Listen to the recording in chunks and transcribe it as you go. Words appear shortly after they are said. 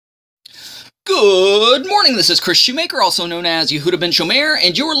Good morning, this is Kris Shoemaker, also known as Yehudah ben Shomeyr,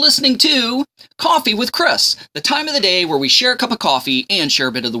 and you're listening to Coffee with Kris, the time of the day where we share a cup of coffee and share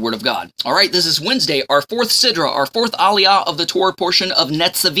a bit of the Word of God. All right, this is Wednesday, our fourth Sidra, our fourth Aliyah of the Torah portion of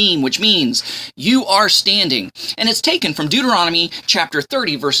Netzavim, which means you are standing. And it's taken from Deuteronomy chapter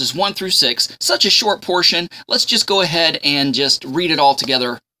 30, verses 1 through 6. Such a short portion. Let's just go ahead and just read it all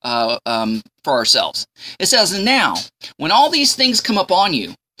together for ourselves. It says, "And now, when all these things come upon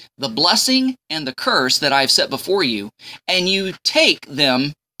you, the blessing and the curse that I have set before you, and you take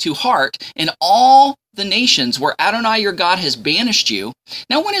them to heart in all the nations where Adonai your God has banished you."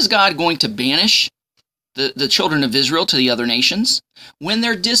 Now, when is God going to banish the children of Israel to the other nations? When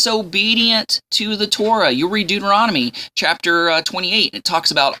they're disobedient to the Torah. You read Deuteronomy chapter 28. It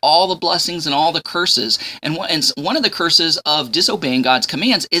talks about all the blessings and all the curses. And one of the curses of disobeying God's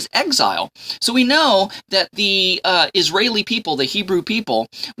commands is exile. So we know that the Israeli people, the Hebrew people,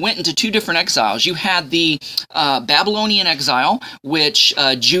 went into two different exiles. You had the Babylonian exile, which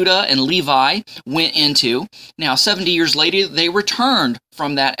Judah and Levi went into. Now, 70 years later, they returned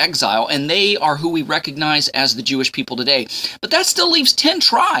from that exile, and they are who we recognize as the Jewish people today. But that still leaves 10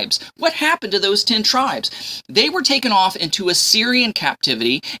 tribes. What happened to those 10 tribes? They were taken off into Assyrian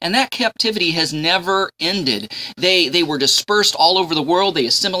captivity, and that captivity has never ended. They were dispersed all over the world. They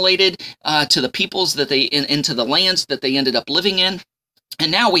assimilated to the peoples that into the lands that they ended up living in. And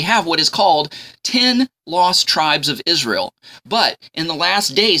now we have what is called 10 lost tribes of Israel. But in the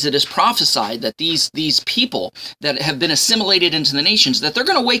last days, it is prophesied that these people that have been assimilated into the nations, that they're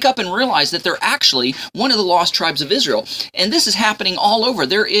going to wake up and realize that they're actually one of the lost tribes of Israel. And this is happening all over.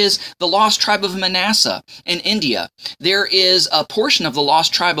 There is the lost tribe of Manasseh in India. There is a portion of the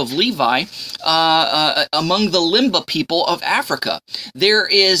lost tribe of Levi among the Limba people of Africa. There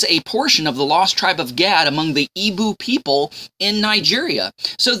is a portion of the lost tribe of Gad among the Ibu people in Nigeria.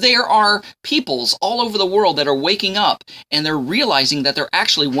 So there are peoples all over the world that are waking up, and they're realizing that they're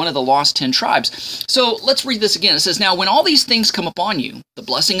actually one of the lost 10 tribes. So let's read this again. It says, "Now when all these things come upon you, the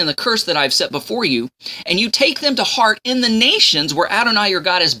blessing and the curse that I've set before you, and you take them to heart in the nations where Adonai your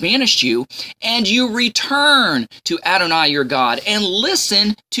God has banished you, and you return to Adonai your God, and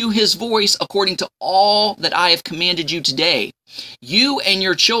listen to his voice according to all that I have commanded you today, you and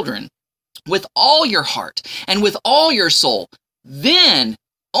your children, with all your heart and with all your soul, then,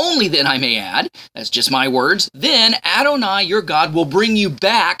 only then I may add, that's just my words, then Adonai your God will bring you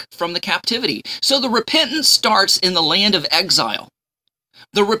back from the captivity." So the repentance starts in the land of exile.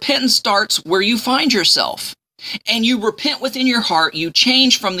 The repentance starts where you find yourself. And you repent within your heart, you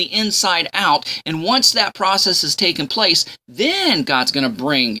change from the inside out, and once that process has taken place, then God's going to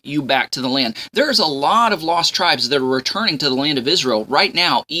bring you back to the land. There's a lot of lost tribes that are returning to the land of Israel right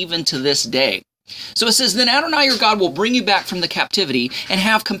now, even to this day. So it says, "Then Adonai your God will bring you back from the captivity and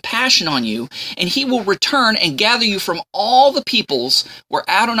have compassion on you, and he will return and gather you from all the peoples where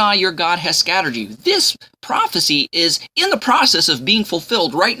Adonai your God has scattered you." This prophecy is in the process of being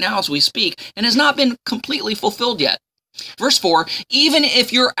fulfilled right now as we speak, and has not been completely fulfilled yet. Verse 4, "Even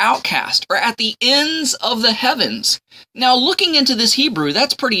if you're outcast or at the ends of the heavens." Now, looking into this Hebrew,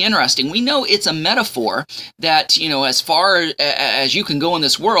 that's pretty interesting. We know it's a metaphor that, as far as you can go in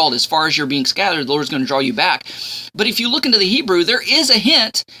this world, as far as you're being scattered, the Lord's going to draw you back. But if you look into the Hebrew, there is a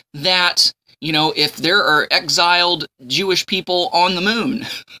hint that, if there are exiled Jewish people on the moon,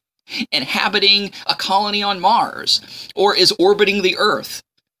 inhabiting a colony on Mars, or is orbiting the earth,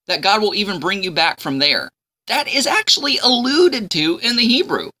 that God will even bring you back from there. That is actually alluded to in the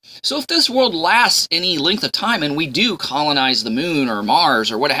Hebrew. So if this world lasts any length of time and we do colonize the moon or Mars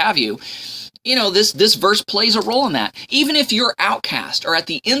or what have you, this verse plays a role in that. Even if you're outcast or at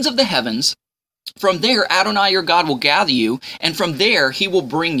the ends of the heavens, from there Adonai your God will gather you, and from there he will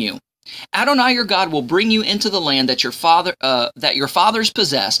bring you. Adonai your God will bring you into the land that your fathers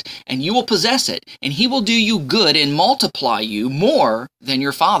possessed, and you will possess it, and he will do you good and multiply you more than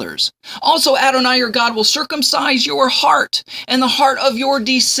your fathers. Also Adonai your God will circumcise your heart and the heart of your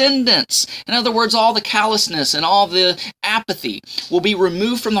descendants. In other words, all the callousness and all the apathy will be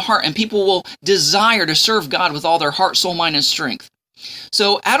removed from the heart, and people will desire to serve God with all their heart, soul, mind, and strength.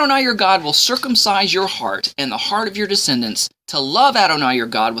 So Adonai your God will circumcise your heart and the heart of your descendants to love Adonai your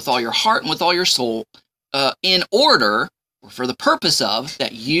God with all your heart and with all your soul, in order, or for the purpose of,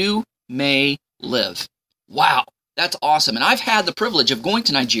 that you may live. Wow. That's awesome. And I've had the privilege of going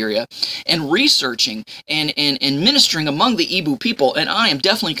to Nigeria and researching and ministering among the Igbo people, and I am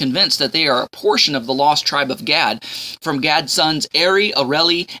definitely convinced that they are a portion of the lost tribe of Gad, from Gad's sons Eri,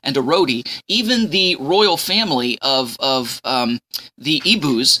 Areli, and Arodi. Even the royal family of the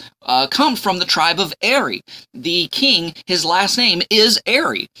Igbos come from the tribe of Eri. The king, his last name is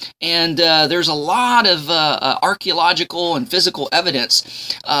Eri, and there's a lot of archaeological and physical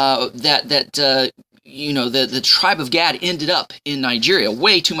evidence that the tribe of Gad ended up in Nigeria.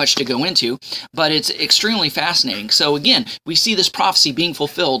 Way too much to go into, but it's extremely fascinating. So again, we see this prophecy being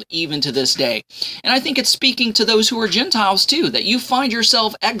fulfilled even to this day. And I think it's speaking to those who are Gentiles too, that you find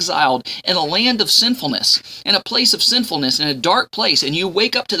yourself exiled in a land of sinfulness, in a place of sinfulness, in a dark place, and you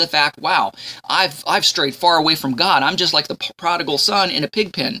wake up to the fact, wow, I've strayed far away from God. I'm just like the prodigal son in a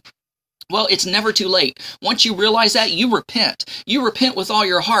pig pen. Well, it's never too late. Once you realize that, you repent. You repent with all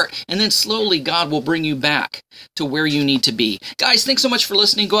your heart, and then slowly God will bring you back to where you need to be. Guys, thanks so much for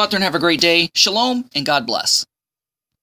listening. Go out there and have a great day. Shalom, and God bless.